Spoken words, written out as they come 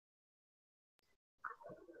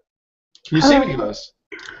Can you see me, guys?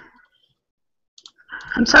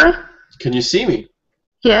 I'm sorry? Can you see me?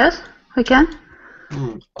 Yes, we can.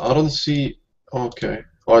 I don't see... Okay.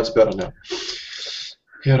 Oh, it's better now.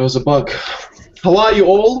 Yeah, there was a bug. How are you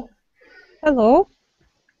all? Hello.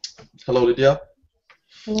 Hello, Lydia.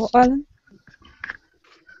 Hello, Alan.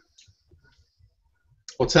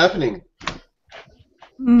 What's happening?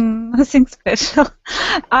 Nothing special.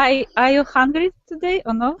 Are you hungry today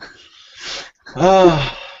or no?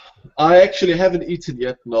 I actually haven't eaten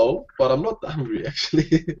yet, no, but I'm not hungry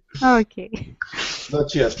actually. Okay.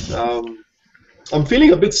 Not yet. I'm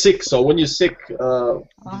feeling a bit sick, so when you're sick, you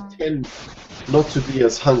tend not to be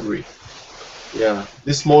as hungry. Yeah,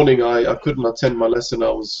 this morning I couldn't attend my lesson. I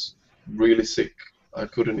was really sick. I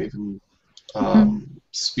couldn't even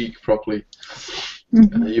speak properly.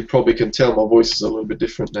 You probably can tell my voice is a little bit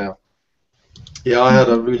different now. Yeah, I had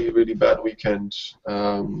a really, really bad weekend.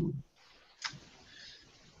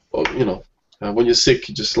 Well, you know, when you're sick,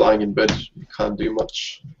 you're just lying in bed. You can't do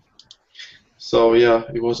much. So yeah,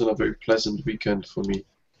 it wasn't a very pleasant weekend for me.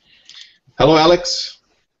 Hello, Alex.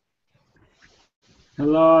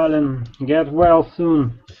 Hello, Alan. Get well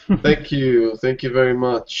soon. Thank you. Thank you very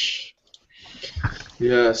much.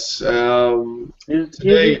 Yes.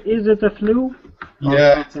 Today, is it a flu?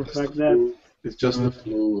 Yeah, Or something like that? It's just the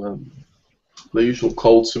flu. The usual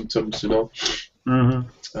cold symptoms, you know.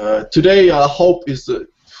 Today, our hope is that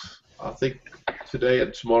I think today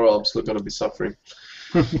and tomorrow I'm still going to be suffering.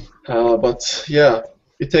 But yeah,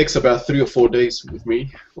 it takes about 3 or 4 days with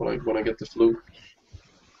me when I get the flu.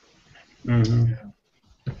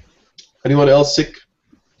 Anyone else sick?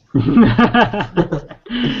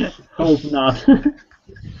 Hope not.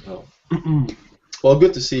 No. Well,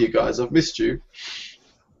 good to see you guys. I've missed you.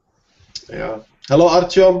 Yeah. Hello,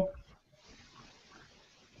 Artyom.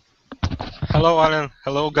 Hello, Alan.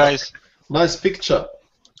 Hello, guys. Nice picture.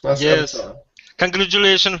 Nice yes. avatar.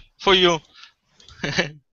 Congratulations for you.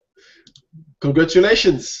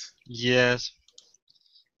 Congratulations. Yes.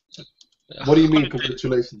 What do you mean,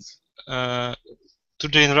 congratulations?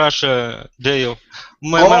 Today in Russia, day of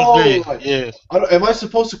Monday. Right. Yes. Am I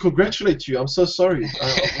supposed to congratulate you? I'm so sorry.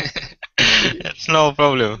 It's no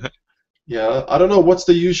problem. Yeah, I don't know what's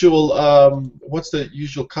the usual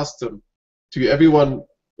custom. To everyone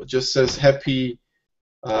just says happy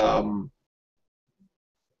man.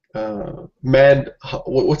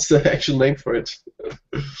 What's the actual name for it?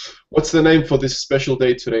 What's the name for this special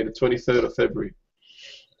day today, the 23rd of February?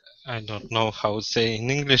 I don't know how to say in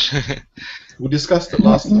English. We discussed it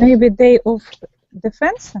last time. Maybe day of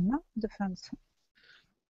defense, no? Defense.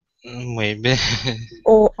 Maybe.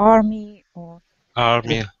 Or army or...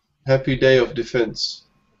 Army. Happy Day of Defense.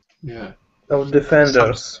 Yeah. Of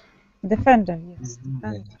Defenders. Defender, yes.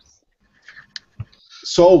 Defenders.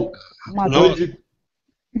 So, No.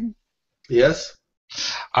 Yes?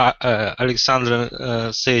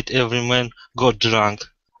 Alexander said every man got drunk.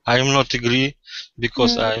 I am not agree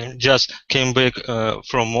because I just came back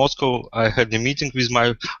from Moscow. I had a meeting with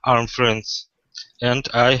my armed friends, and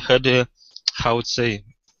I had a how to say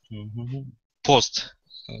post.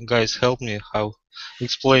 Guys, help me how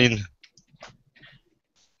explain.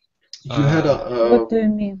 You had a. What do you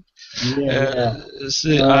mean?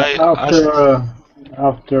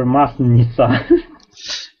 After Maslenitsa.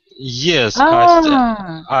 Yes,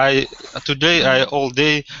 today I all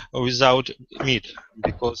day without meat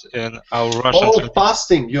because in our Russian. Oh,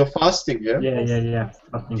 fasting! You're fasting, yeah? Yeah.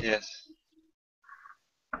 Fasting. Yes.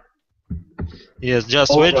 Yes,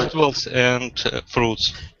 just vegetables and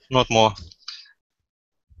fruits, not more.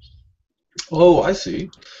 Oh, I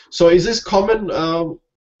see. So, is this common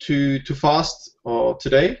to fast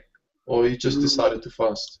today, or you just decided to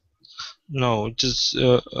fast? No, just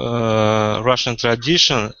Russian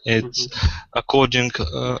tradition. It's according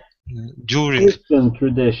during. Christian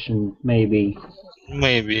tradition, maybe.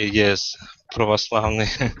 Maybe yes, православный.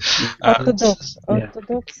 Orthodox.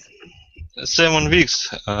 7 weeks.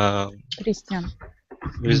 Christian.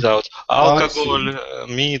 Without alcohol,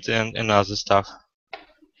 meat, and other stuff.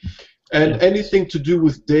 And anything to do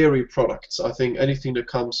with dairy products. I think anything that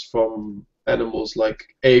comes from animals like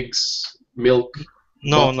eggs, milk.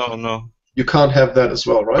 No. You can't have that as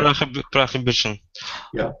well, right? Prohibition.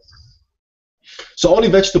 Yeah. So only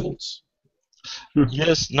vegetables.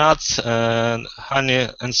 Yes, nuts, honey,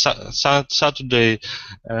 and Saturday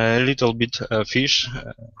a little bit fish,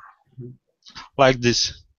 like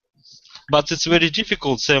this. But it's very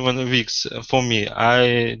difficult 7 weeks for me.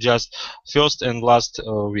 I just first and last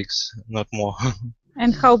weeks, not more.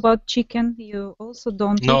 And how about chicken? You also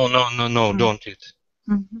don't eat? No, don't eat.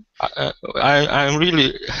 I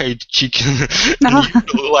really hate chicken No. in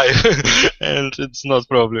real life, and it's not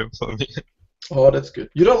problem for me. Oh, that's good.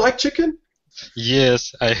 You don't like chicken?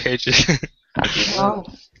 Yes, I hate it. Wow.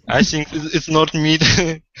 I think it's not meat.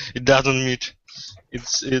 It doesn't meat.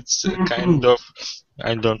 It's kind of,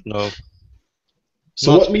 I don't know.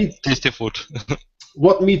 So Not what meat? tasty food.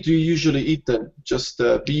 What meat do you usually eat then? Just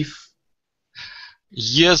beef?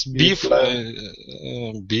 Yes, Beef,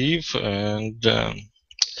 beef and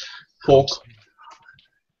Pork?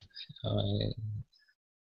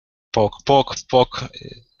 pork.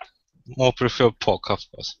 More prefer pork, of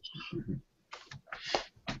course.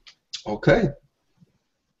 Okay.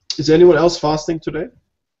 Is anyone else fasting today?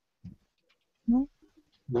 No.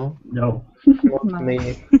 No? No. Not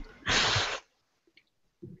me.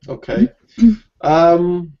 Okay.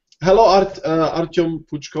 Hello, Artyom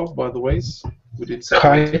Puchkov, by the way. We didn't say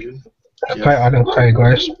hi to you. Yes. Hi, Adam. Hi,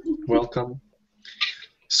 guys. Welcome.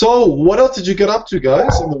 So, what else did you get up to,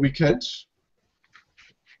 guys, on the weekend?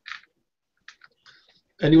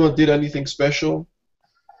 Anyone did anything special?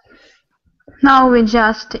 No, we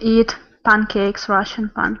just eat pancakes, Russian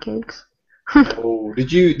pancakes. Oh,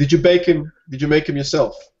 did you bake him? Did you make him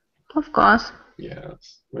yourself? Of course. Yeah,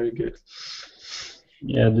 very good.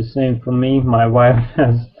 Yeah, the same for me. My wife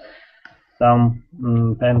has some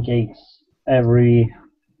pancakes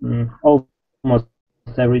almost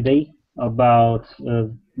every day about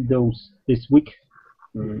those this week.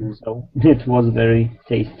 So it was very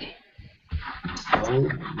tasty. Oh,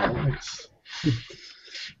 nice.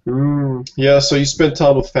 Yeah, so you spent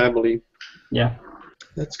time with family. Yeah.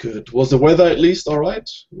 That's good. Was the weather at least all right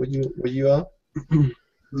where you are?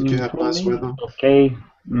 Did you have For nice me, weather? okay.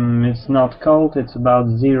 It's not cold. It's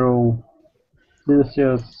about 0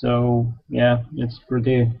 Celsius. So yeah, it's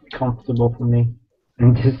pretty comfortable for me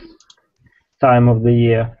in this time of the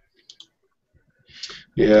year.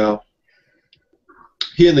 Yeah.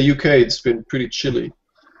 Here in the UK, it's been pretty chilly.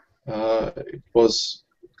 It was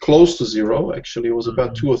close to 0, actually. It was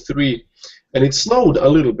about 2 or 3. And it snowed a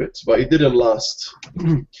little bit, but it didn't last.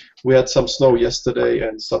 We had some snow yesterday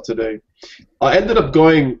and Saturday. I ended up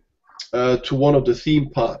going to one of the theme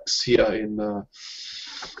parks here in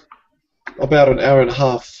about an hour and a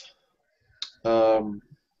half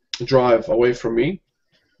drive away from me.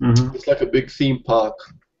 Mm-hmm. It's like a big theme park.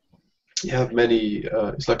 You have many,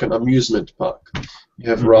 it's like an amusement park. You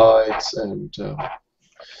have rides and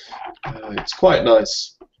it's quite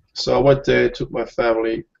nice. So I went there, took my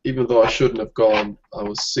family, even though I shouldn't have gone. I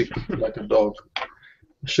was sick like a dog. I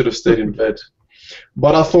should have stayed in bed.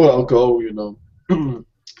 But I thought I'll go, you know,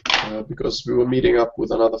 because we were meeting up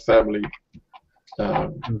with another family.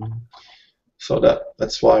 So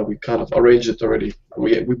that's why we kind of arranged it already.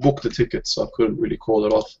 We booked the tickets, so I couldn't really call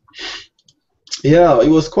it off. Yeah, it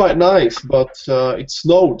was quite nice, but it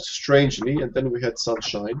snowed strangely, and then we had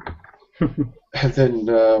sunshine. And then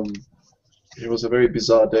it was a very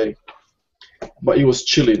bizarre day. But it was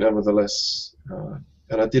chilly nevertheless.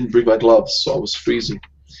 And I didn't bring my gloves, so I was freezing.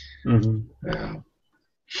 Yeah.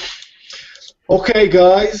 Okay,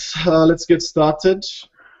 guys, let's get started.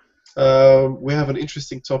 We have an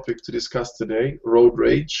interesting topic to discuss today, road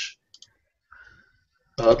rage.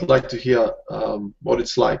 I'd like to hear what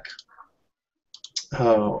it's like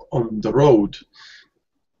on the road.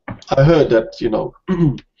 I heard that, you know,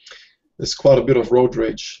 there's quite a bit of road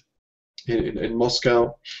rage in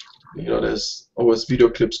Moscow. You know, there's always video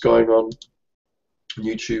clips going on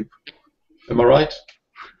YouTube. Am I right?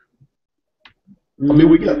 I mean,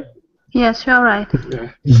 we get... Yes, you're right.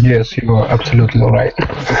 Yeah. Yes, you are absolutely right.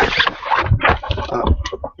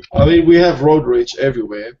 I mean, we have road rage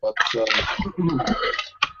everywhere, but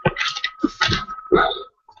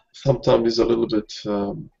sometimes it's a little bit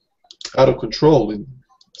out of control in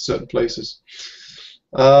certain places.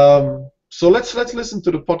 So let's listen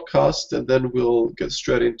to the podcast, and then we'll get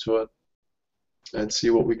straight into it and see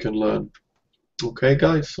what we can learn. Okay,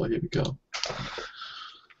 guys. So here we go.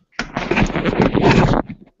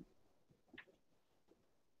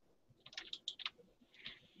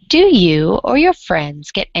 Do you or your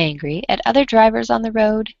friends get angry at other drivers on the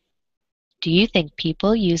road? Do you think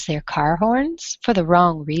people use their car horns for the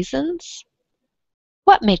wrong reasons?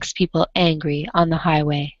 What makes people angry on the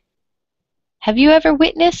highway? Have you ever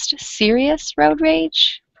witnessed serious road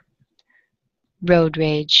rage? Road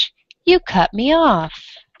rage. You cut me off.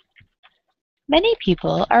 Many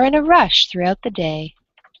people are in a rush throughout the day.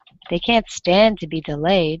 They can't stand to be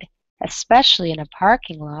delayed, especially in a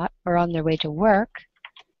parking lot or on their way to work.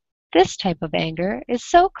 This type of anger is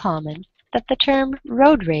so common that the term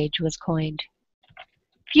road rage was coined.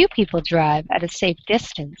 Few people drive at a safe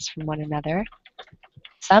distance from one another.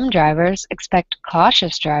 Some drivers expect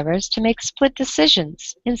cautious drivers to make split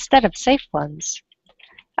decisions instead of safe ones.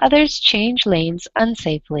 Others change lanes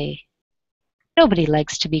unsafely. Nobody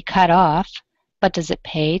likes to be cut off, but does it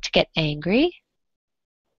pay to get angry?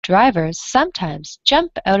 Drivers sometimes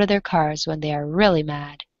jump out of their cars when they are really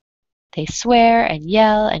mad. They swear and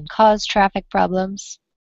yell and cause traffic problems.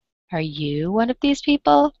 Are you one of these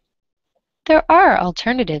people? There are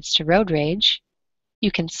alternatives to road rage.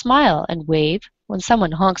 You can smile and wave when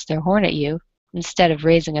someone honks their horn at you instead of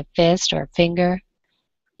raising a fist or a finger.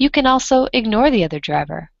 You can also ignore the other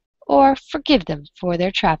driver or forgive them for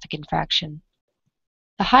their traffic infraction.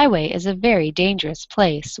 The highway is a very dangerous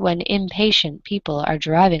place when impatient people are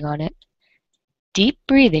driving on it. Deep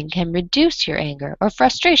breathing can reduce your anger or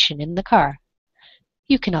frustration in the car.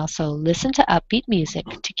 You can also listen to upbeat music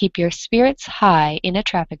to keep your spirits high in a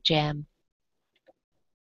traffic jam.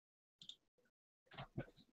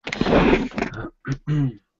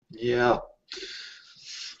 Yeah.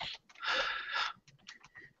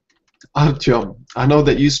 Artyom, I know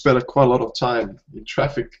that you spend quite a lot of time in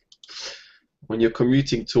traffic when you're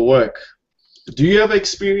commuting to work. Do you ever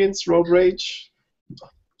experience road rage?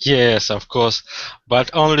 Yes, of course, but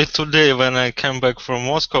only today when I came back from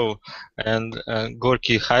Moscow and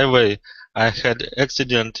Gorky Highway, I had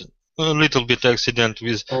accident, a little bit accident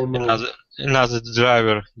with Oh no. another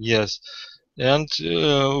driver. Yes, and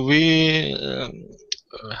we,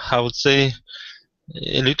 I would say,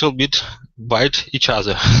 a little bit bite each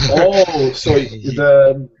other. Oh, so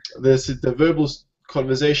the verbal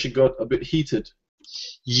conversation got a bit heated.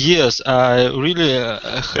 Yes, I really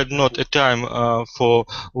had not a time for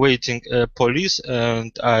waiting police,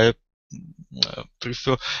 and I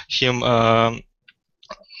prefer him, how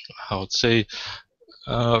to say,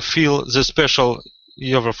 fill the special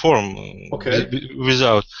form Okay.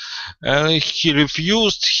 without. He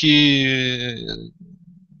refused. He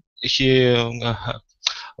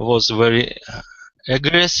was very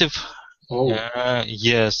aggressive. Oh.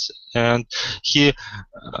 Yes, and he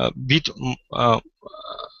beat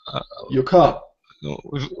Your car.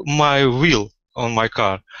 my wheel on my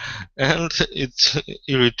car, and it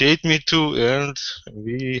irritated me too, and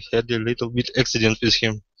we had a little bit accident with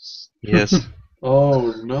him. Yes.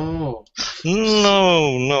 Oh no.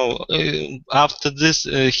 No. After this,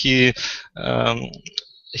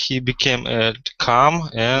 he became calm,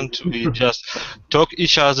 and we just talk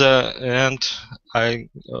each other, and I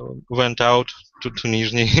went out to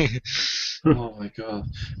Nizhny. Oh my God.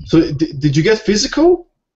 So did you get physical?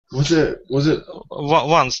 Was it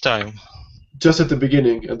Once time. just at the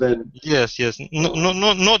beginning and then? Yes. No,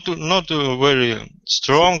 not very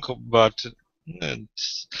strong, but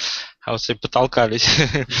how say, потолкались.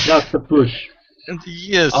 Just a push. And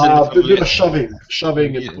yes. A little bit of bit.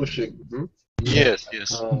 shoving and Yeah. pushing. Hmm? Yes.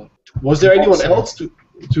 Was there anyone else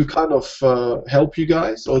to kind of help you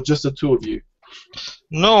guys, or just the two of you?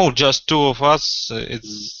 No, just two of us.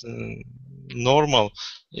 It's normal.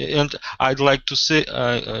 And I'd like to say,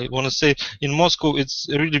 I want to say, in Moscow, it's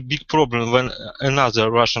a really big problem when another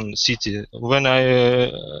Russian city. When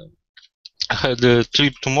I had a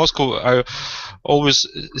trip to Moscow, I always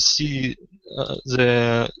see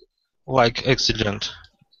the like accident,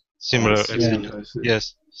 similar I see, accident. I see.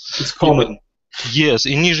 Yes. It's common. Yes,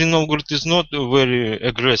 in Nizhny Novgorod is not very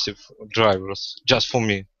aggressive drivers, just for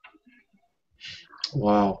me.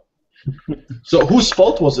 Wow. So whose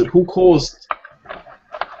fault was it? Who caused?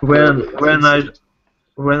 When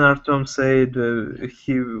Artyom said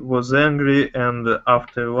he was angry and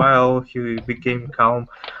after a while he became calm,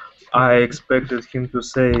 I expected him to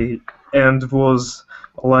say and was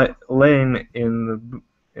laying in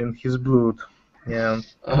his blood. Yeah.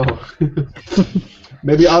 Oh.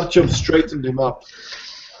 Maybe Artyom straightened him up.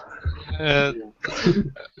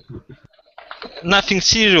 Nothing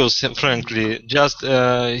serious, frankly. Just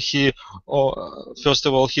he, first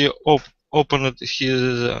of all, he opened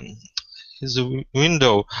his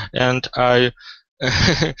window, and I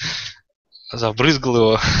забрызгал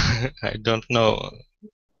его. I don't know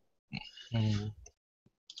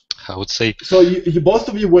how would say. So you both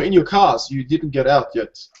of you were in your cars. You didn't get out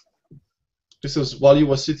yet. This was while you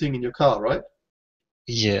were sitting in your car, right?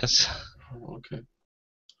 Yes. Oh, okay.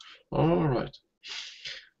 All right.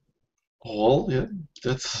 Well, yeah,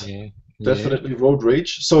 that's definitely road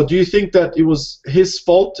rage. So do you think that it was his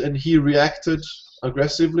fault and he reacted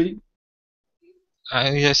aggressively?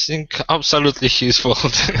 I think absolutely his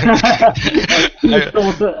fault. He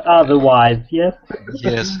thought otherwise, yes?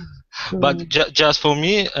 Yes. But just for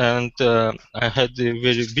me, and I had a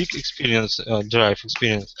very big experience, drive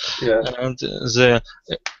experience. Yeah. And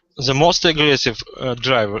the most aggressive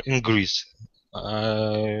driver in Greece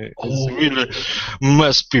It's really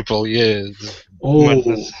mess people, yeah.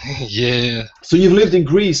 Madness. Yeah. So you've lived in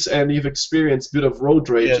Greece and you've experienced a bit of road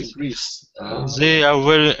rage in Greece. They are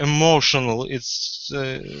very emotional. It's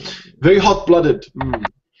very hot-blooded.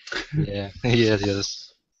 yeah.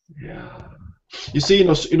 Yes. Yeah. You see,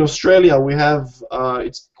 in Australia, we have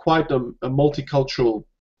it's quite a multicultural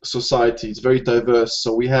society. It's very diverse.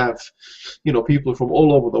 So we have, people from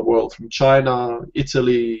all over the world, from China,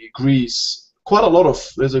 Italy, Greece. Quite a lot of.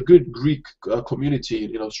 There's a good Greek community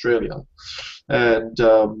in Australia, and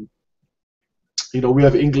we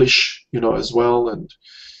have English, as well, and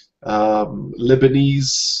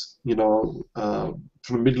Lebanese,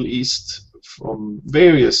 from the Middle East, from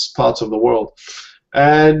various parts of the world.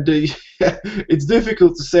 And it's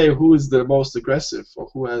difficult to say who is the most aggressive or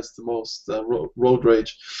who has the most road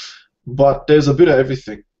rage, but there's a bit of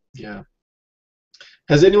everything. Yeah.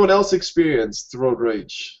 Has anyone else experienced road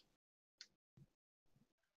rage?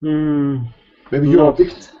 Maybe you're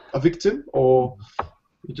a victim, or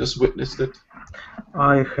you just witnessed it?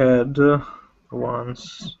 I had one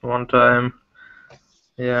time.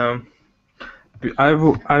 Yeah. I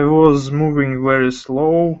was moving very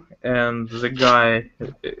slow, and the guy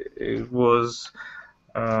was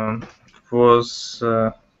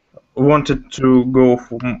wanted to go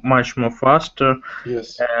much more faster.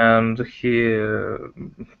 Yes. And he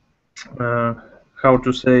how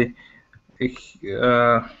to say, he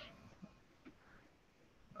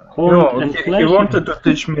wanted to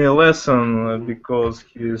teach me a lesson because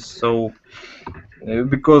he's so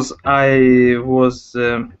because I was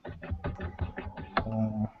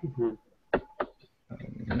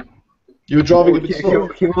you were driving a bit slow.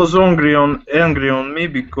 He was angry on me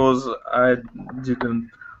because I didn't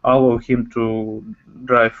allow him to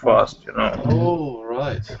drive fast, Oh,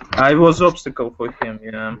 right. I was obstacle for him,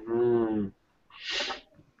 yeah.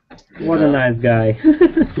 What a nice guy.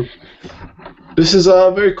 This is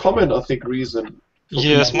a very common, I think, reason.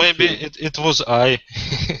 Yes, maybe it was I.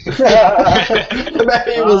 Maybe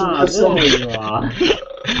it was myself.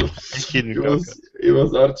 It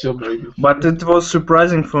was Artyom, maybe. But it was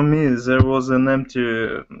surprising for me. There was an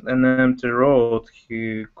empty road.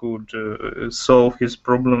 He could solve his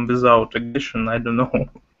problem without aggression. I don't know.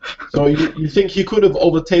 So you think he could have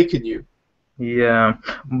overtaken you? Yeah,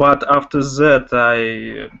 but after that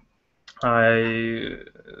I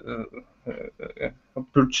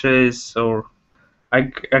purchase or I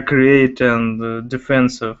create and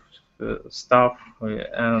defensive stuff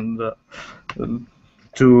and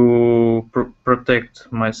to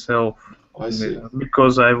protect myself. I see.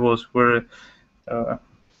 Because I was very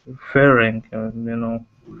fearing,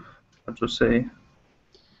 how to say.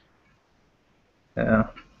 Yeah.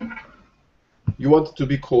 You wanted to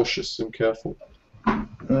be cautious and careful.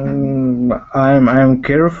 I'm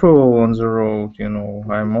careful on the road,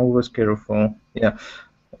 I'm always careful. Yeah.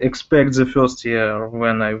 Except the first year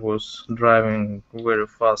when I was driving very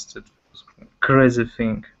fast, it was a crazy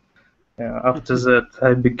thing. Yeah, after that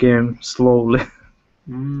I became slowly.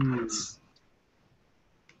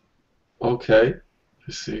 Okay,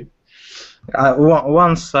 I see.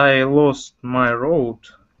 Once I lost my road,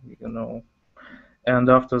 and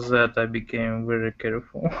after that I became very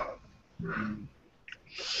careful.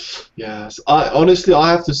 Yes, honestly,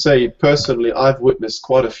 I have to say, personally, I've witnessed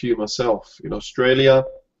quite a few myself in Australia.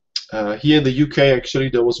 Here in the UK, actually,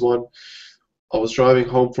 there was one. I was driving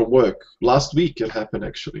home from work. Last week it happened,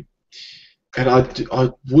 actually. And I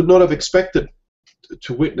would not have expected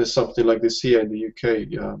to witness something like this here in the UK.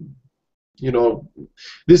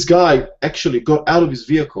 This guy actually got out of his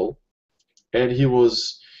vehicle and he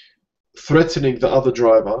was threatening the other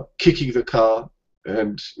driver, kicking the car,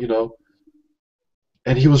 and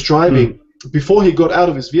he was driving. Before he got out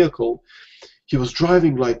of his vehicle, he was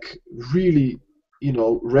driving like really,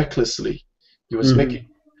 recklessly. He was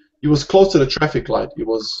he was close to the traffic light. It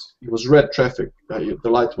was red traffic. The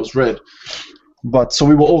light was red. But so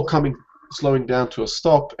we were all slowing down to a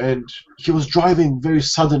stop, and he was driving very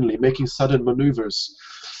suddenly, making sudden maneuvers.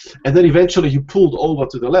 And then eventually he pulled over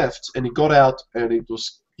to the left, and he got out, and he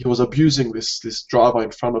was abusing this driver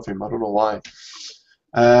in front of him. I don't know why.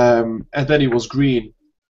 And then he was green,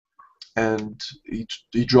 and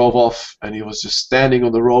he drove off, and he was just standing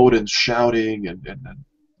on the road and shouting and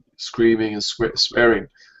screaming and swearing.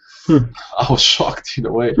 I was shocked in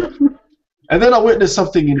a way. And then I witnessed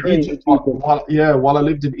something in Egypt. While I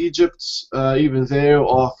lived in Egypt, even there,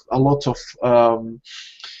 a lot of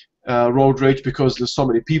road rage because there's so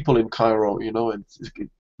many people in Cairo, and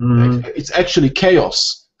it's actually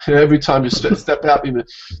chaos every time you step out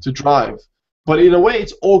to drive. But in a way,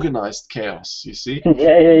 it's organized chaos. You see?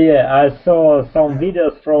 Yeah. I saw some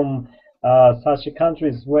videos from such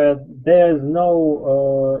countries where there is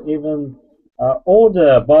no even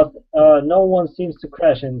order, but no one seems to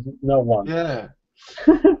crash, and no one. Yeah.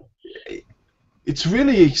 It's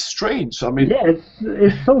really strange. I mean, Yeah,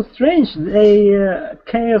 it's so strange. They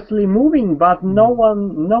chaotically moving, but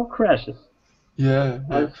no crashes. yeah.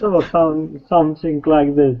 I saw something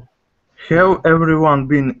like this. Have everyone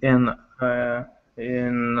been in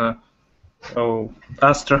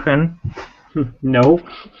Astrakhan? No.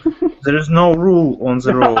 There is no rule on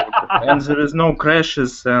the road, and there is no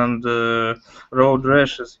crashes and road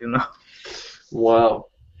rashes, you know. Wow.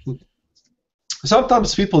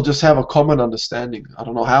 Sometimes people just have a common understanding. I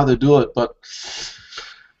don't know how they do it, but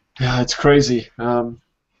yeah, it's crazy.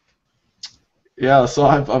 Yeah, so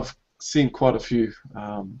I've seen quite a few.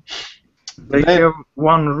 They have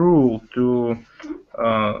one rule to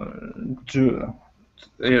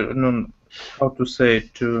ну, how to say,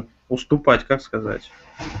 to уступать, как сказать?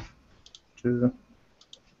 To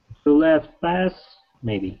let pass,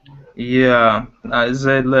 maybe. Yeah,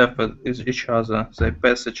 they left each other. They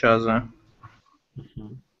pass each other.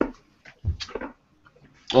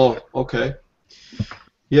 Oh, okay.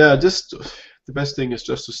 Yeah, just the best thing is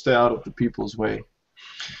just to stay out of the people's way.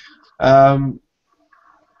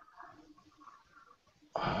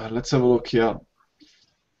 Let's have a look here.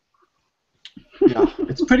 Yeah,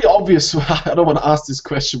 it's pretty obvious. I don't want to ask this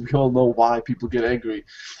question. We all know why people get angry.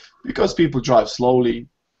 Because people drive slowly,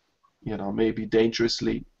 you know, maybe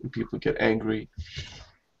dangerously, and people get angry.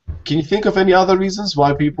 Can you think of any other reasons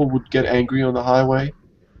why people would get angry on the highway?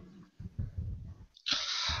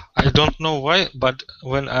 I don't know why, but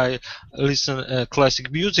when I listen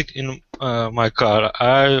classic music in my car,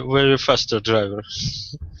 I very faster driver.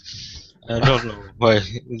 I don't know why.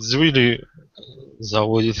 It's really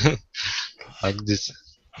заводит like this.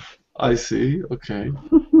 I see. Okay.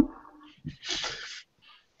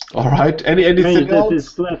 All right. Anything Maybe that else? is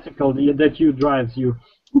classical that you drives you.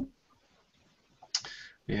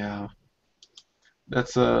 Yeah.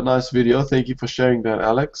 That's a nice video. Thank you for sharing that,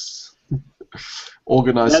 Alex.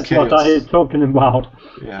 Organized That's chaos. what I am talking about.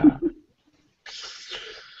 Yeah.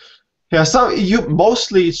 Yeah. So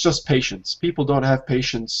mostly it's just patience. People don't have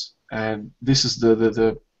patience, and this is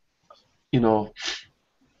the you know,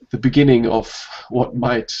 the beginning of what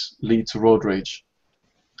might lead to road rage.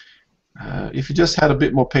 If you just had a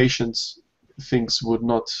bit more patience, things would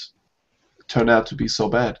not turn out to be so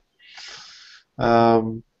bad.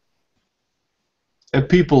 And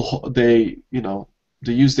people, they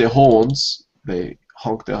use their horns, they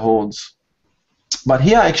honk their horns. But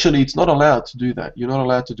here, actually, it's not allowed to do that. You're not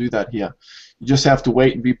allowed to do that here. You just have to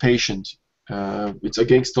wait and be patient. It's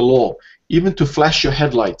against the law. Even to flash your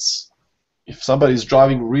headlights. If somebody's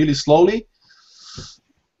driving really slowly,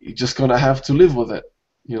 you're just gonna have to live with it.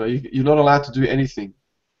 You know, you're not allowed to do anything.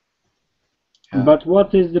 Yeah. But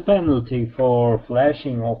what is the penalty for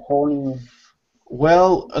flashing or horning?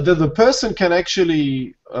 Well, the person can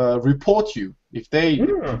actually report you if they,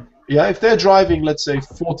 if they're driving, let's say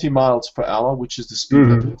 40 miles per hour, which is the speed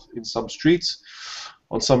limit in some streets,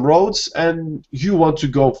 on some roads, and you want to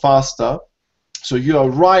go faster. So you are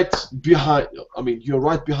right behind. I mean, you're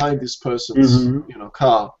right behind this person's,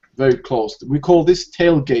 car, very close. We call this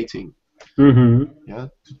tailgating. Yeah,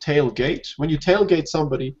 to tailgate. When you tailgate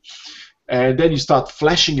somebody, and then you start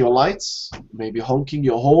flashing your lights, maybe honking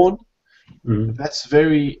your horn. That's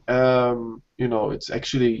very, it's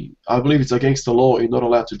actually, I believe it's against the law. You're not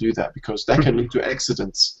allowed to do that because that can lead to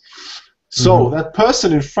accidents. So that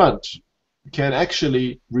person in front can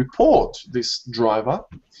actually report this driver.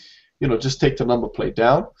 You know, just take the number plate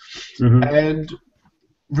down and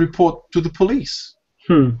report to the police.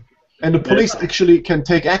 And the police actually can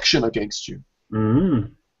take action against you.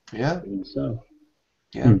 Yeah. So.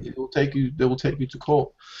 Yeah, they will take you to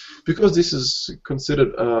court because this is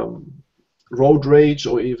considered road rage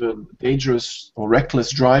or even dangerous or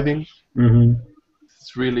reckless driving.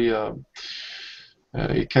 It's really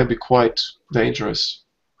it can be quite dangerous.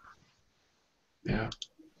 Yeah,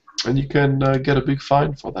 and you can get a big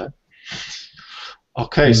fine for that.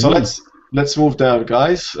 Okay, so let's move down,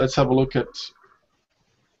 guys. Let's have a look at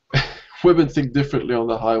women think differently on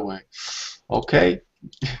the highway. Okay.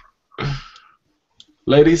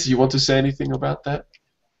 Ladies, you want to say anything about that?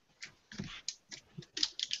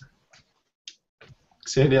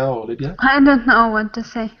 Ksenia or Lydia? I don't know what to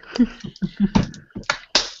say.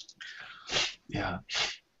 Yeah.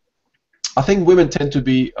 I think women tend to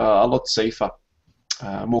be a lot safer,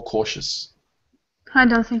 more cautious. I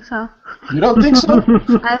don't think so. You don't think so?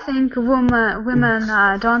 I think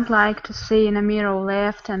women don't like to see in a mirror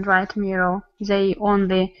left and right mirror. They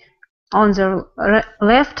only on the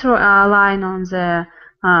left line on the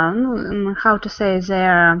how to say,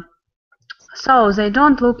 so they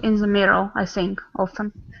don't look in the mirror, I think,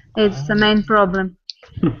 often. It's the main problem.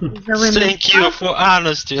 The women. Thank you for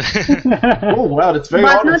honesty. Oh wow, that's very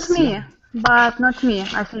But honest. not me. But not me.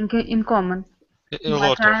 I think in common. A But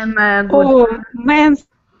lot of. I'm good. Oh, men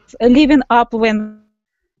living up when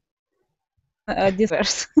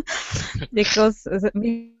diverse because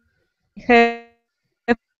we have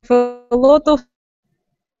a lot of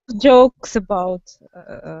jokes about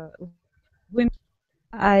women.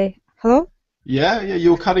 Hello, Yeah,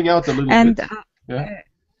 you were cutting out a little and bit. Yeah.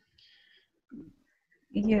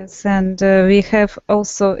 yes, and we have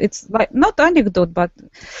also, it's like not anecdote but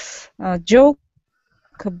joke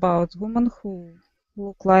about women who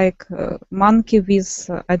look like monkey with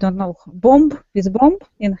I don't know, bomb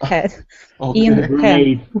in head. Okay. In hand.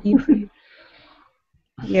 Grenade. If you-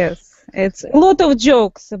 yes, it's a lot of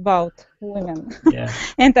jokes about women, Yeah.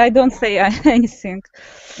 and I don't say anything.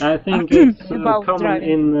 I think it's About common driving.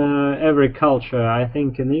 in every culture. I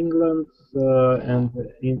think in England and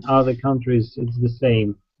in other countries it's the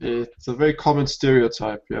same. It's a very common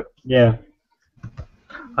stereotype. Yep. Yeah.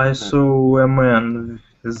 I saw a man.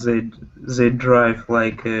 They drive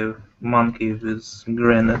like a monkey with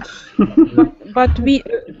granite. But we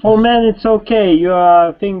For men it's okay. You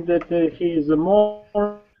think that he is a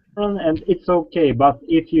moron and it's okay. But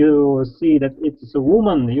if you see that it's a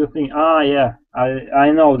woman, you think, yeah,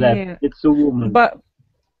 I know that Yeah. it's a woman.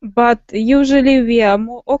 but usually we are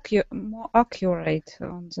more accurate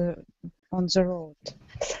on the road,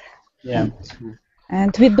 Yeah.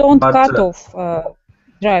 and we don't But, cut off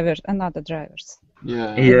another drivers.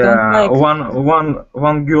 Yeah. Yeah, like-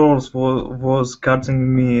 one girl was cutting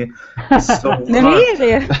me so hard.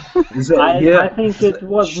 Really? Yeah, I think it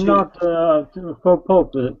was she- not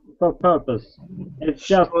for purpose. It's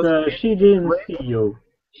just she didn't see you.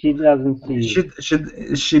 She doesn't see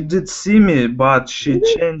you. She did see me, but she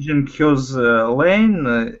changing her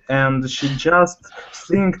lane, and she just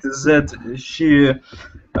think that she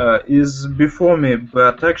is before me,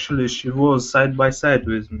 but actually she was side by side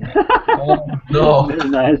with me. No. Very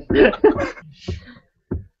nice.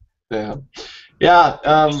 Yeah.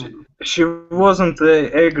 Yeah. She wasn't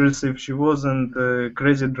aggressive. She wasn't a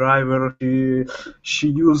crazy driver. She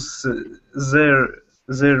used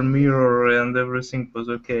their mirror and everything was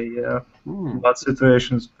okay. Yeah, but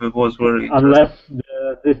situations was very Unless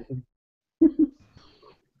this.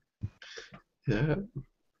 Yeah.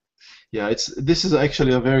 Yeah, this is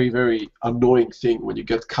actually a very, very annoying thing when you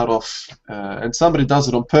get cut off and somebody does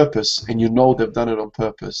it on purpose and you know they've done it on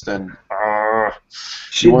purpose, then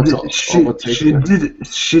you want to overtake them.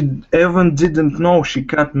 She even didn't know she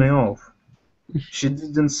cut me off. She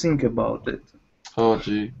didn't think about it. Oh,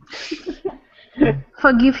 gee.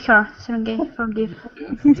 Forgive her, Sergey. Forgive.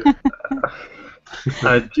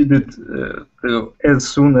 I did it as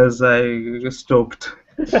soon as I stopped.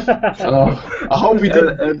 Oh, I hope we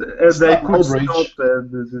didn't. As I stop could road rage. stop,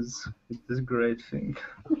 this is a great thing.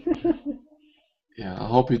 Yeah, I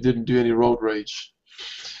hope you didn't do any road rage.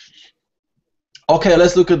 Okay,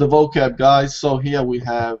 let's look at the vocab, guys. So here we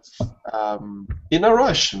have in a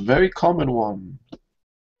rush, very common one.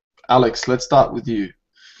 Alex, let's start with you.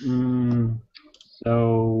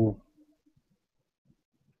 So.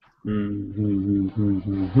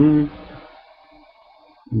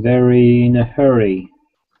 Very in a hurry,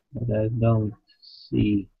 but I don't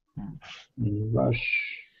see any rush.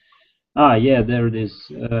 Yeah, there it is.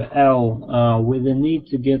 L, with the need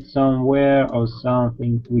to get somewhere or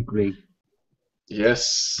something quickly.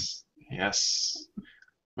 Yes, yes.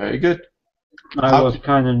 Very good. I was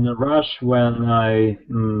kind of in a rush when I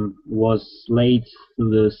was late to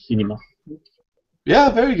the cinema. Yeah,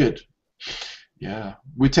 very good. Yeah,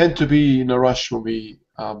 we tend to be in a rush when we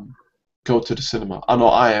go to the cinema. I know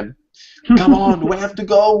I am. Come on, we have to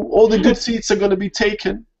go. All the good seats are going to be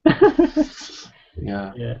taken.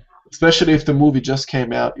 Yeah. Yeah. Especially if the movie just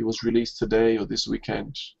came out, it was released today or this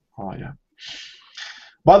weekend. Oh, yeah.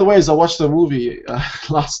 By the way, as I watched the movie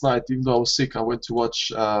last night, even though I was sick, I went to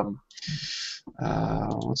watch,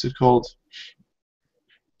 what's it called?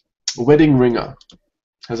 Wedding Ringer.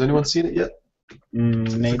 Has anyone seen it yet?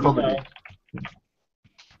 Maybe comedy. not.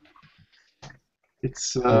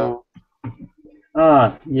 It's,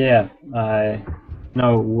 yeah, I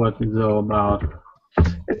know what it's all about.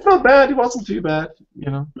 it's not bad. It wasn't too bad,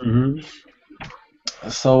 you know.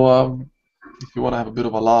 So, if you want to have a bit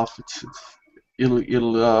of a laugh, it'll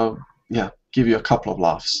yeah, give you a couple of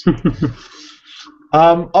laughs.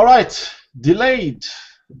 All right, delayed.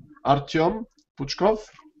 Artyom Puchkov.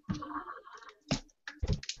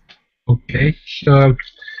 Okay,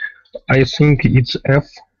 I think it's F,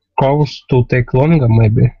 Cause to take longer,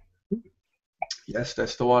 maybe. Yes,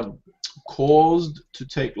 that's the one. Caused to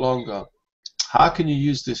take longer. How can you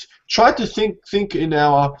use this? Try to think in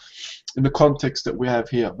the context that we have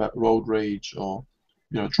here about road rage or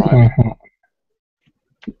driving.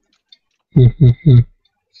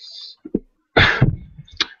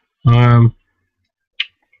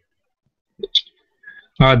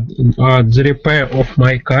 The repair of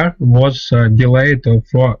my car was delayed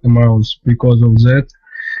for months. Because of that,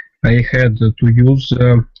 I had to use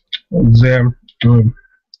the I don't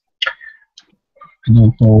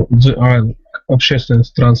know, the общественный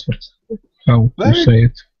transport. How to say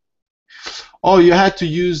it? Oh, you had to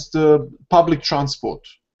use the public transport.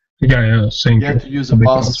 Yeah, thank You you. had to use a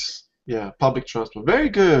bus. Yeah, public transport. Very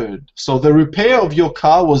good. So the repair of your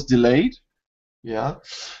car was delayed. Yeah.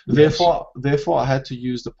 Therefore, I had to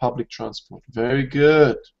use the public transport. Very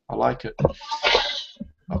good. I like it.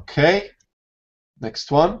 Okay.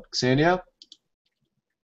 Next one, Ksenia.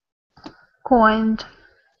 Coined.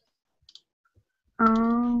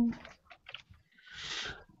 I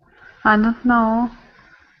don't know.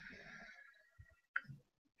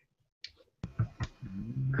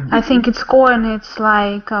 I think it's coin. It's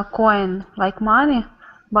like a coin, like money,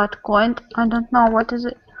 but coined. I don't know what is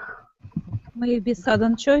it. Maybe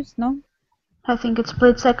sudden choice, no? I think it's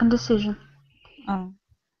split-second decision. Oh.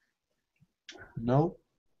 No.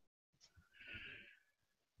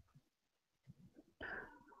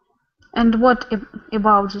 And what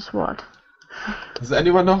about this word? Does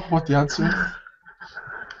anyone know what the answer is?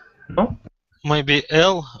 No. Maybe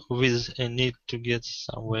L with a need to get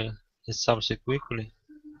somewhere is something quickly.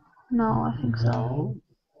 No, I think so. No.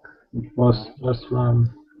 It was first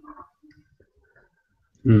one.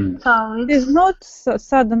 So It's not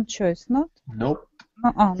sudden choice, not? Nope.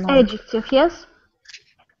 No. Adjective, yes?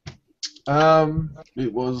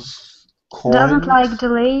 It was coined. Doesn't like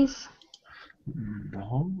delays.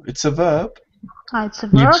 No, it's a verb. It's a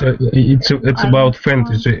verb. It's about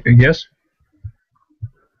fantasy, yes?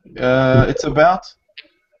 It's about?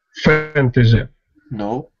 Fantasy.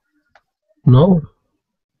 No. No?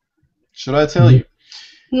 Should I tell you?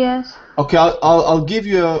 Yes. Okay, I'll give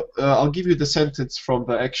you the sentence from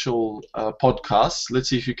the actual podcast. Let's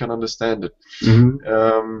see if you can understand it.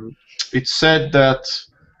 It said that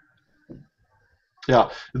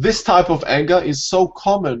this type of anger is so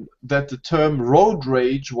common that the term road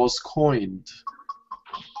rage was coined.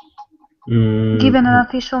 Given an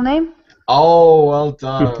official name? Oh, well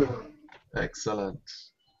done. Excellent.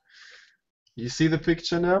 You see the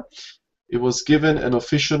picture now? It was given an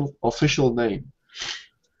official name.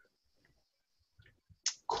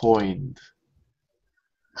 Coined.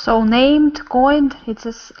 So named, coined,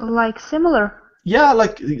 it's like similar. Yeah,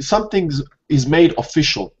 like something is made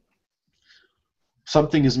official.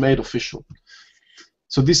 Something is made official.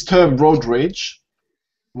 So this term road rage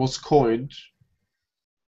was coined,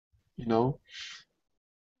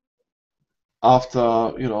 after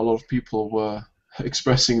a lot of people were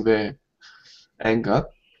expressing their anger.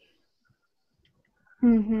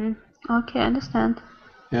 Okay, I understand.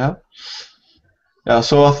 Yeah. Yeah,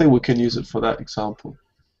 so I think we can use it for that example.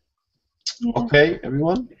 Yeah. Okay,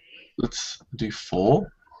 everyone, let's do 4.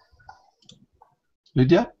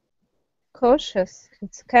 Lydia? Cautious.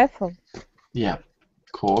 It's careful. Yeah,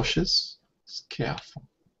 cautious, it's careful.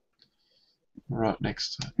 Right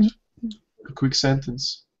next to it. A quick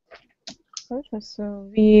sentence. Cautious. So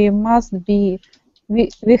we must be. We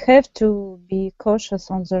have to be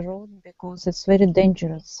cautious on the road because it's very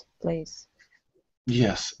dangerous place.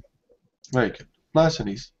 Yes. Very good. Nice and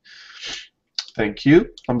easy. Thank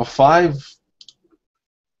you. Number 5.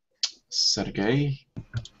 Sergey.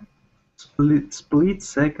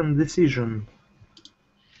 Split-second decision.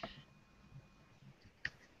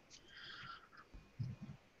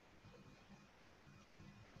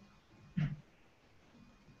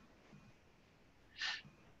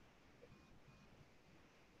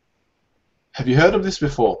 Have you heard of this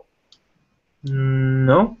before?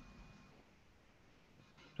 No.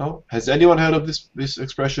 No? Has anyone heard of this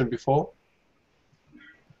expression before?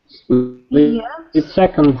 Split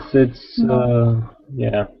seconds, it's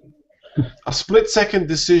yeah. A split-second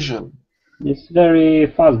decision. It's very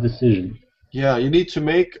fast decision. Yeah, you need to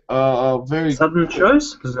make a very sudden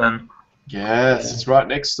choice then. Yes, it's right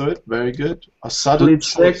next to it. Very good. A sudden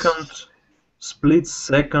choice. Split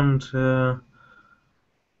second.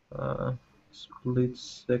 Split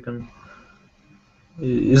second.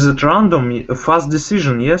 Is it random? A fast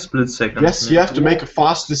decision? Yes, split second. Yes, you have to make a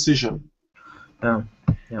fast decision. Yeah.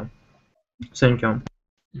 Thank you.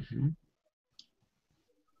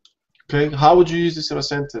 Okay, how would you use this in a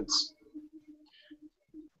sentence?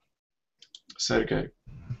 Sergey.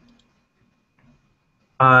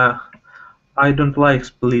 I don't like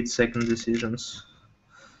split-second decisions.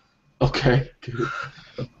 Okay, good.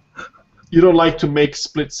 You don't like to make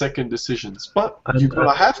split-second decisions, but you're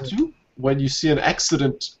gonna have to when you see an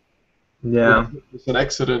accident. Yeah. It's an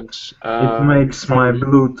accident. It makes my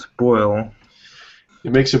blood boil.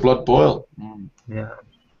 It makes your blood boil. Mm. Yeah.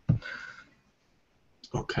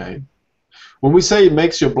 Okay. When we say it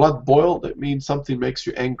makes your blood boil, that means something makes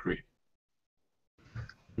you angry.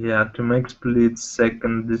 Yeah, to make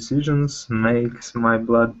split-second decisions makes my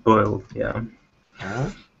blood boil. Yeah.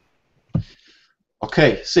 Alright.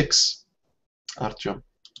 Okay, 6. Artyom.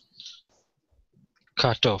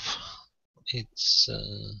 Cut off. It's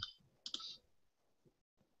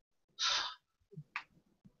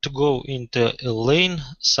to go into a lane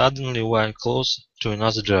suddenly while close to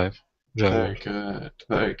another driver. Very good.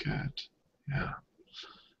 Very good. Yeah.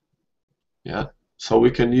 Yeah. So we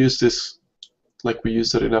can use this like we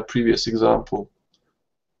used it in our previous example.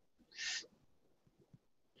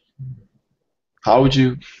 How would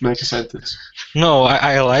you make a sentence? No,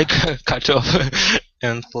 I like cut off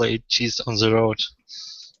and play cheese on the road.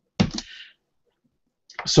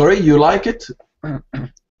 Sorry, you like it?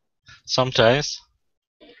 Sometimes.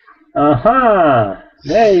 Aha!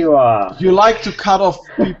 There you are. You like to cut off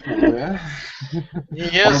people, yeah?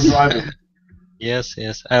 Yes. While driving. Yes,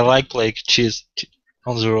 yes. I like playing cheese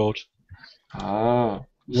on the road. Ah.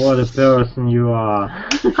 What a person you are.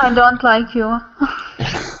 I don't like you.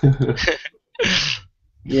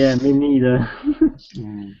 Yeah, me neither.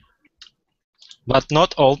 Mm. But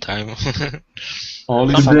not all time.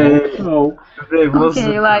 Only Today, Oh, today was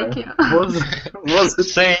Okay, like you. was it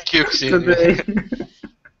Thank you, Xenia. today?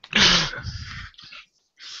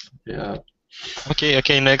 Yeah.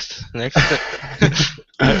 Okay, next.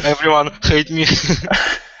 Everyone hate me.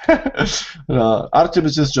 Artyom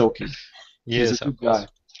is just joking. He's Yes, a good of course.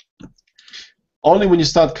 guy. Only when you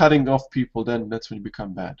start cutting off people, then that's when you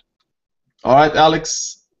become bad. All right,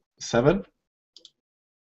 Alex, 7.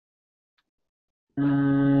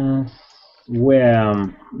 Well,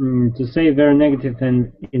 to say very negative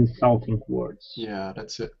and insulting words. Yeah,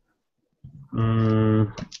 that's it.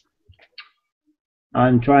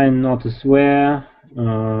 I'm trying not to swear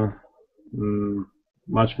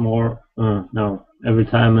much more. No, every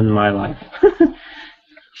time in my life.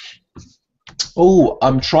 Oh,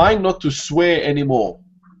 I'm trying not to swear anymore.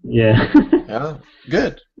 Yeah. Yeah,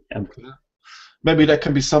 good. Yeah. Maybe that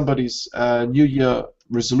can be somebody's New Year's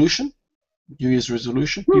resolution.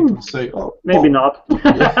 People say, "Oh, Maybe not.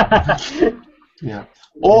 Yeah.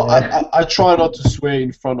 Or I try not to swear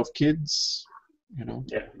in front of kids. You know,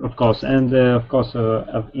 Yeah, of course, and of course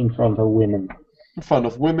in front of women. in front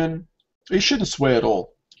of women. You shouldn't swear at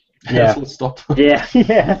all. Yeah. Full stop. Yeah,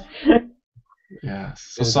 yeah. Yeah.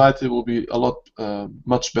 Society will be a lot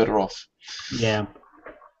much better off. Yeah.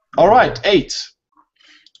 All right, 8.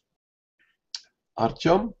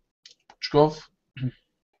 Artyom, Puchkov.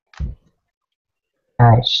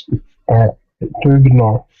 To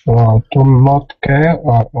ignore, to not care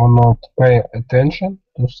or not pay attention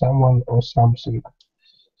to someone or something.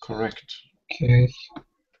 Correct. Okay.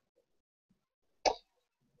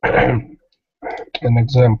 An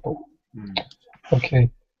example. Okay.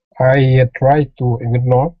 I try to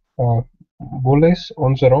ignore bullies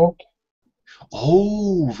on the road.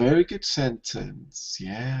 Oh, very good sentence.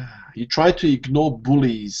 Yeah. You try to ignore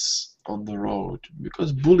bullies on the road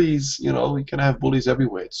because bullies, you know, you can have bullies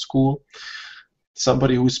everywhere at school.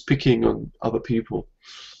 Somebody who's picking on other people.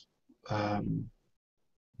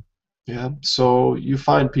 Yeah. So you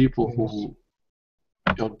find people who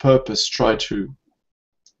on purpose try to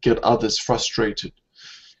get others frustrated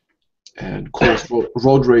and cause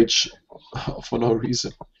road rage for no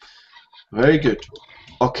reason. Very good.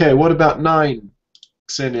 Okay, what about 9,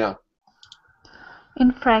 Xenia?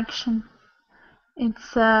 Infraction.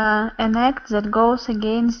 It's an act that goes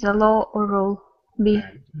against the law or rule. B.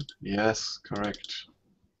 Yes, correct.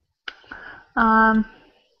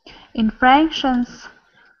 Infractions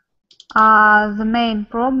are the main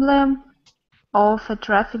problem of a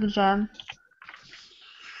traffic jam.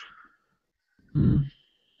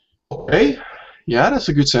 Okay, yeah, that's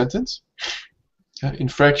a good sentence.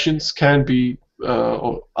 Infractions can be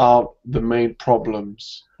or are the main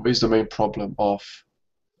problems, or is the main problem of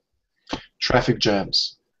traffic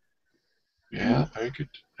jams. Yeah, very good.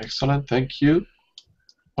 Excellent, thank you.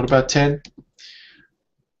 What about 10?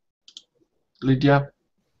 Lydia?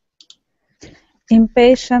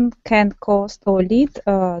 Impatience can cause or lead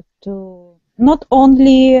to not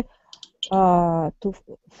only to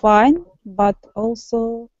fine but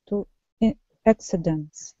also to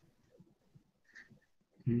accidents.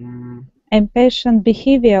 Impatient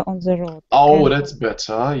behavior on the road. Oh, Can that's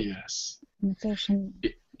better. Yes. impatient.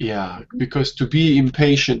 Yeah, because to be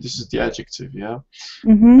impatient, this is the adjective. Yeah.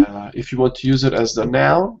 Mm-hmm. If you want to use it as the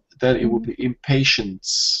noun, then it would be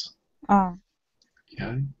impatience. Ah,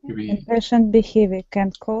 Yeah. You be, impatient behavior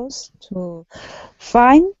can cause to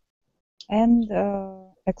fine and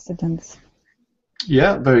accidents.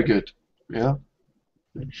 yeah. Very good. Yeah.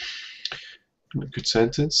 Good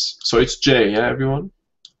sentence. So it's J. Yeah, everyone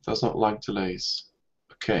does not like delays.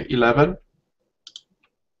 Okay. 11.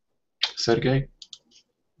 Sergey.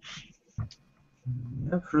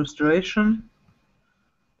 Frustration.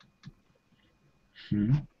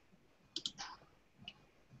 Hmm.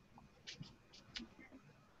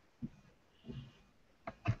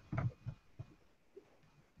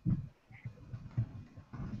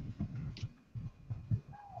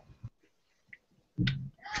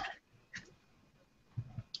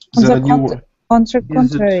 Is On that the a new word? on the Is it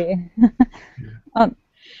contrary.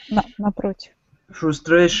 Напротив.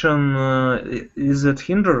 frustration? Is it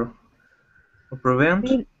hinder or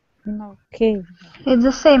prevent? No, okay. It's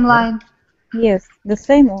the same line. Yes, the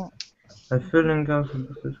same. A feeling of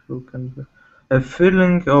a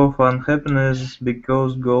feeling of unhappiness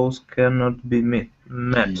because goals cannot be met.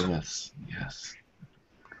 Yes. Yes.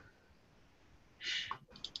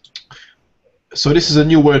 So this is a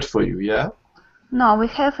new word for you, yeah? No, we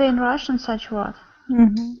have in Russian such word.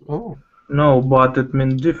 Mm-hmm. Oh. No, but it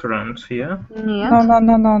means different, yeah? Нет.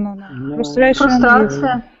 No. Frustration.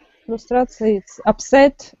 Фрустрация. Frustration. It's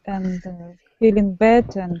upset and feeling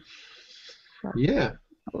bad and Yeah.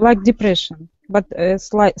 like depression, but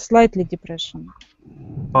slightly depression.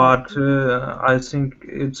 But I think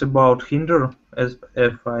it's about hinder, as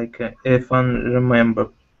if I remember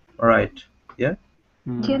right. Yeah.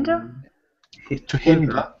 Hinder? To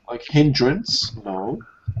hinder, like hindrance, no.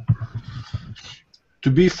 To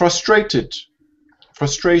be frustrated,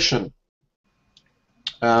 frustration.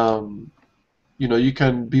 You know, you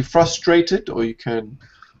can be frustrated, or you can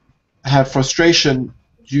have frustration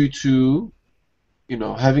due to, you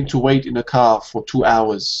know, having to wait in a car for 2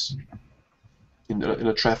 hours in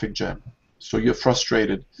a traffic jam. So you're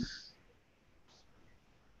frustrated.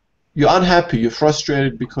 You're unhappy. You're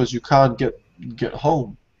frustrated because you can't get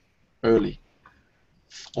home early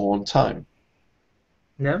or on time.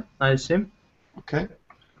 Yeah, I see. Okay.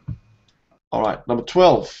 All right. Number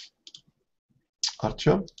 12.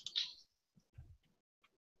 Artyom.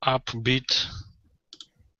 Upbeat.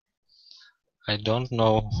 I don't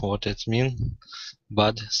know what it means,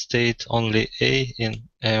 but state only A in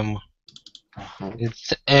M.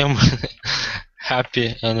 It's M.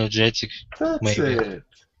 Happy, energetic, That's maybe. it.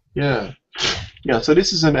 Yeah. Yeah. So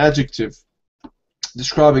this is an adjective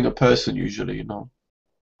describing a person, usually, you know,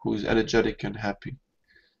 who's energetic and happy.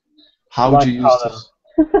 How would you use this?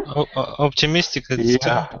 Optimistic. It's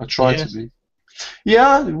Yeah, I try to be.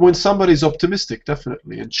 Yeah, when somebody's optimistic,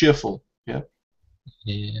 definitely, and cheerful. Yeah.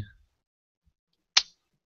 Yeah.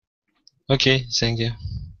 Okay, thank you.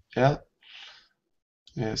 Yeah.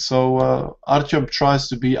 Yeah. So Artyom tries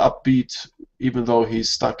to be upbeat, even though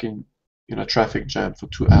he's stuck in a traffic jam for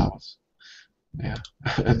 2 hours. Yeah.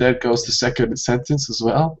 And there goes the second sentence as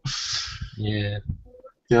well. Yeah.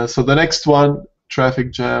 Yeah. So the next one,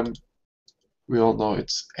 traffic jam. We all know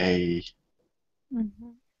it's A.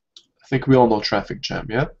 I think we all know traffic jam.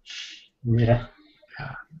 Yeah. Yeah.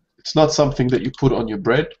 Yeah. It's not something that you put on your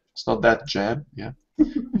bread. It's not that jam. Yeah.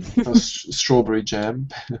 Strawberry jam.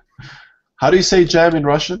 How do you say jam in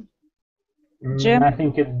Russian? Jam. I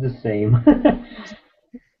think it's the same.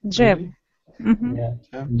 Jam.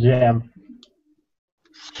 Yeah. Jam.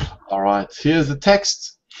 All right. Here's the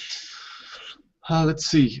text. Let's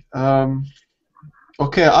see.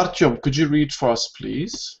 Okay, Artyom, could you read for us,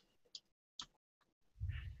 please?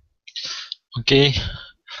 Okay.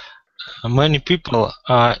 Many people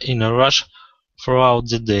are in a rush throughout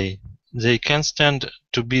the day. They can stand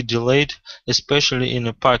to be delayed, especially in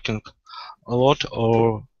a parking lot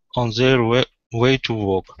or on their way to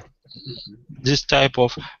work. This type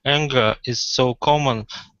of anger is so common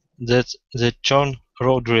that the term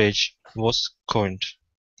road rage was coined.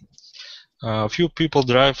 Few people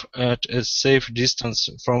drive at a safe distance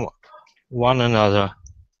from one another.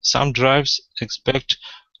 Some drivers expect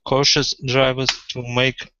cautious drivers to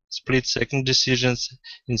make split-second decisions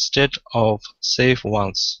instead of safe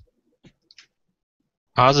ones.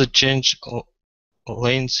 Others change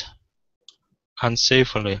lanes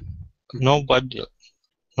unsafely.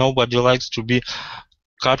 Nobody likes to be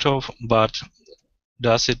cut off, but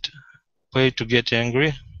does it pay to get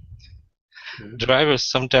angry? Drivers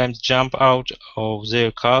sometimes jump out of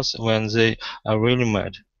their cars when they are really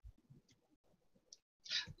mad.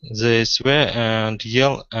 They swear and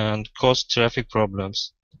yell and cause traffic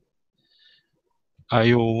problems. Are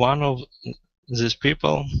you one of these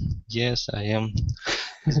people? Yes, I am.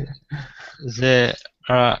 There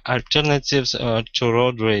are alternatives to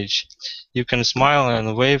road rage. You can smile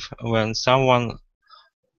and wave when someone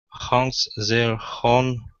honks their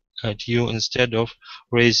horn at you instead of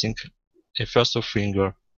raising a first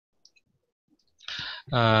finger.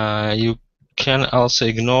 You can also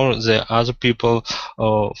ignore the other people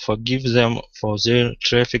or forgive them for their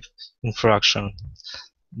traffic infraction.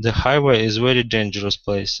 The highway is a very dangerous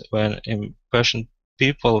place when impatient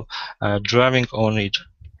people are driving on it.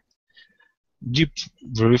 Deep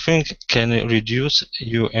breathing can reduce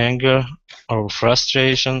your anger or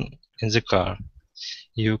frustration in the car.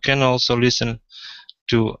 You can also listen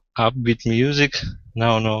to upbeat music.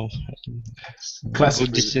 No, Classic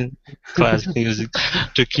Buddhist classic music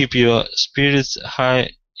to keep your spirits high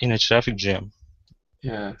in a traffic jam.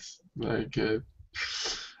 Yes, very good.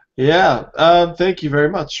 Yeah, thank you very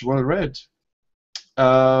much. Well read.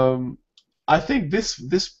 I think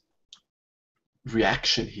this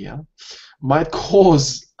reaction here might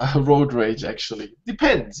cause road rage. Actually,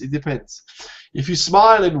 depends. It depends. If you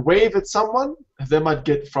smile and wave at someone, they might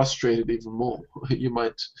get frustrated even more. You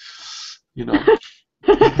might, you know.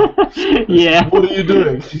 Yeah. What are you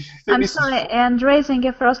doing? I'm sorry, and raising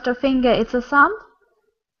a first finger, it's a thumb?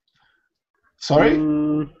 Sorry?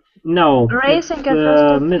 No, Raising it's a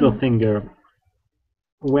first middle finger.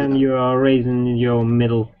 When you are raising your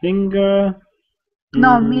middle finger.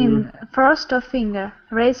 No, mean first finger.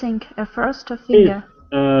 Raising a first finger.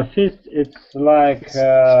 Fist, it's like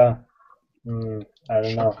I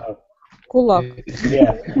don't know how. Kulak.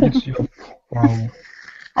 Yeah. It's your palm.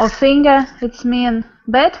 Or finger, it's mean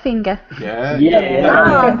bad finger. Yeah.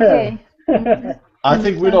 Ah, okay. I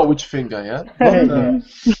think we know which finger, yeah?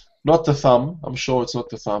 Not the thumb. I'm sure it's not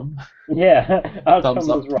the thumb. Yeah, Artem Thumbs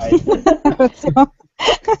up. was right.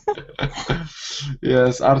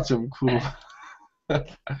 Yes, Artem, cool.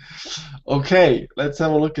 Okay, let's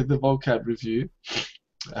have a look at the vocab review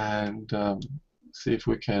and see if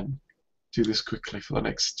we can do this quickly for the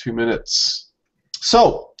next 2 minutes.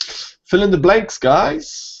 So, fill in the blanks,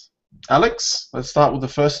 guys. Alex, let's start with the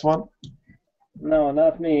first one. No,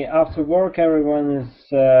 not me. After work, everyone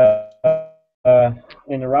is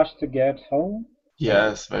in a rush to get home.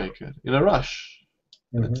 Yes, very good. In a rush.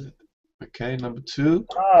 That's it. Okay, number 2.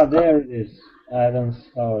 Ah, there it is. I don't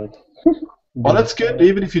saw it. Oh, that's good.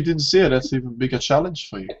 Even if you didn't see it, that's even bigger challenge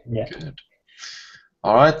for you. Yeah. Good.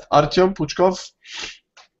 All right, Artyom Puchkov.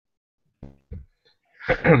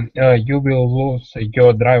 You will lose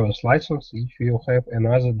your driver's license if you have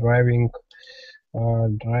another driving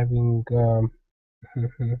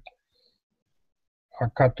a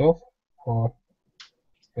cutoff, or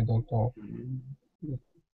I don't know.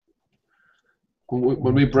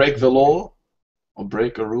 When we break the law or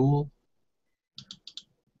break a rule.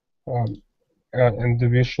 And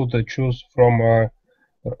we should choose from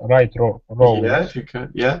right road. Yeah, if you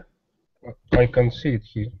can. Yeah. I can see it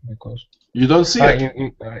here because. You don't see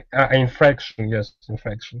it? Infraction, yes,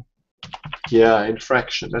 infraction. Yeah,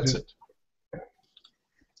 infraction, that's it.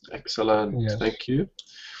 Excellent, yes. Thank you.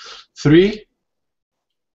 3,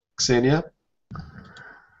 Ksenia.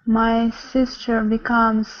 My sister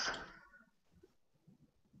becomes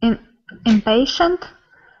impatient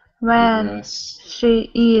when she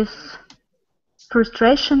is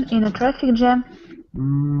frustration in a traffic jam.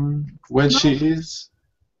 When she is?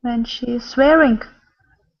 When she is swearing.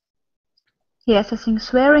 Yes, I think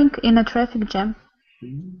swearing in a traffic jam.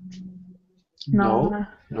 No.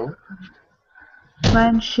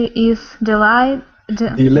 When she is delayed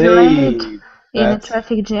in a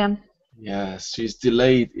traffic jam. Yes, she's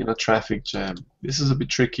delayed in a traffic jam. This is a bit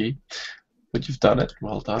tricky, but you've done it.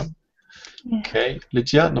 Well done. Yeah. Okay,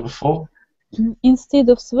 Lydia, number 4. Instead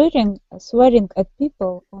of swearing at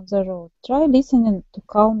people on the road, try listening to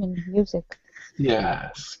calming music.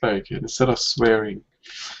 Yes, very good. Instead of swearing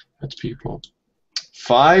at people.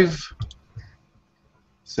 5,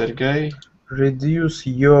 Sergey. Reduce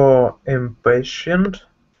your impatience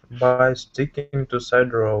by sticking to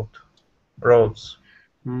side roads.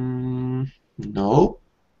 No.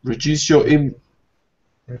 Reduce your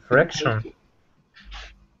infraction.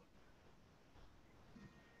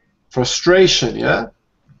 Frustration, yeah?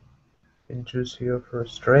 Reduce your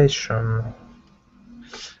frustration.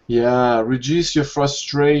 Yeah, reduce your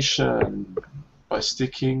frustration by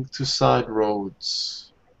sticking to side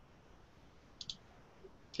roads.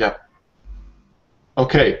 Yeah.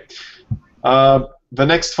 Okay. The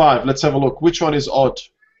next 5, let's have a look. Which one is odd?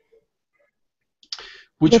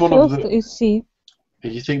 Which the one first of the... is C.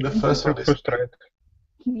 You think the first one is... Frustrated.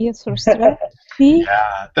 Yes, frustrate. P.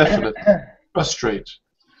 Yeah, definitely. Frustrate.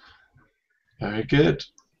 Very good.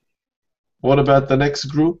 What about the next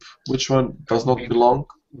group? Which one does not belong?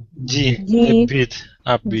 D. D. Upbeat.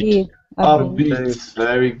 Upbeat. D. Upbeat.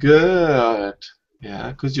 Very good.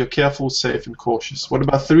 Yeah, because you're careful, safe, and cautious. What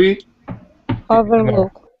about 3?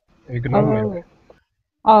 Overlook. Ignore. Overlook.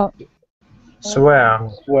 Oh, Swear.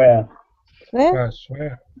 Swear. swear?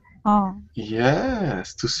 Swear. Oh.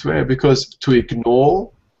 Yes, to swear, because to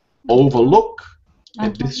ignore, overlook,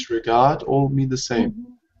 and Uh-huh. disregard all mean the same. Mhm.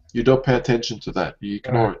 You don't pay attention to that. You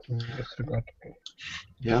ignore it. Disregard.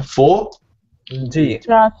 Yeah. 4? D.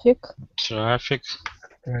 Traffic. Traffic.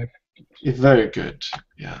 Right. Very good.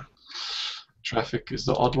 Yeah. Traffic is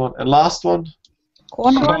the odd one. And last one?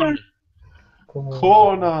 Corner.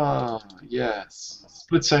 Corner. Yes.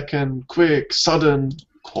 Split second, quick, sudden,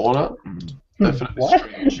 corner. Definitely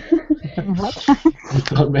strange. What? It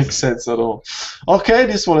don't make sense at all. Okay,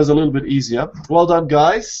 this one is a little bit easier. Well done,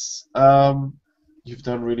 guys. You've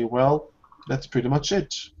done really well. That's pretty much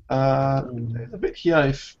it. There's a bit here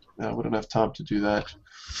if I wouldn't have time to do that.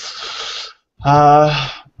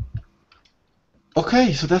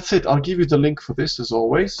 Okay, so that's it. I'll give you the link for this as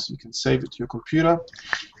always. You can save it to your computer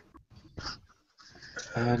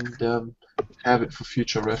and have it for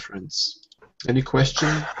future reference. Any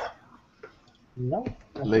questions, No.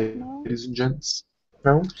 ladies and gents?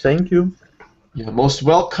 No, thank you. You're most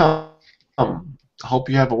welcome. I hope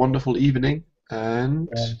you have a wonderful evening, and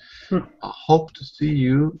I hope to see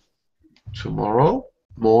you tomorrow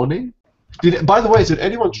morning. By the way, did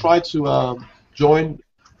anyone try to join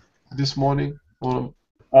this morning? In the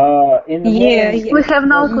Yeah, morning, yeah. We have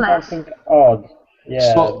no class. something odd.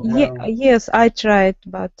 Yeah. So- Yeah, yes, I tried,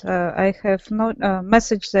 but I have no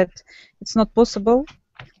message that it's not possible.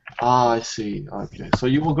 Ah, I see. Okay, so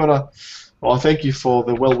you were gonna. Well, thank you for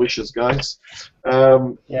the well wishes, guys.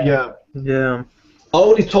 Yeah. Yeah. I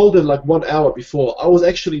only told them like 1 hour before. I was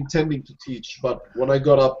actually intending to teach, but when I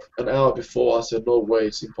got up an hour before, I said, "No way,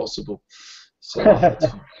 it's impossible." So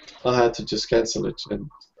I had to just cancel it, and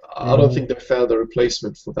I don't think they found a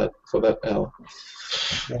replacement for that hour.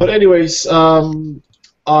 But anyways,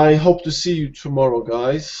 I hope to see you tomorrow,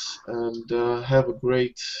 guys, and have a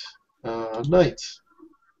great night.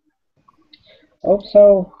 Hope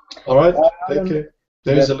so. All right, take care.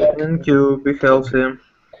 There's a link. Thank you. Be healthy.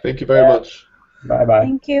 Thank you very much. Bye bye.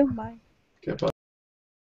 Thank you. Bye. Okay, bye.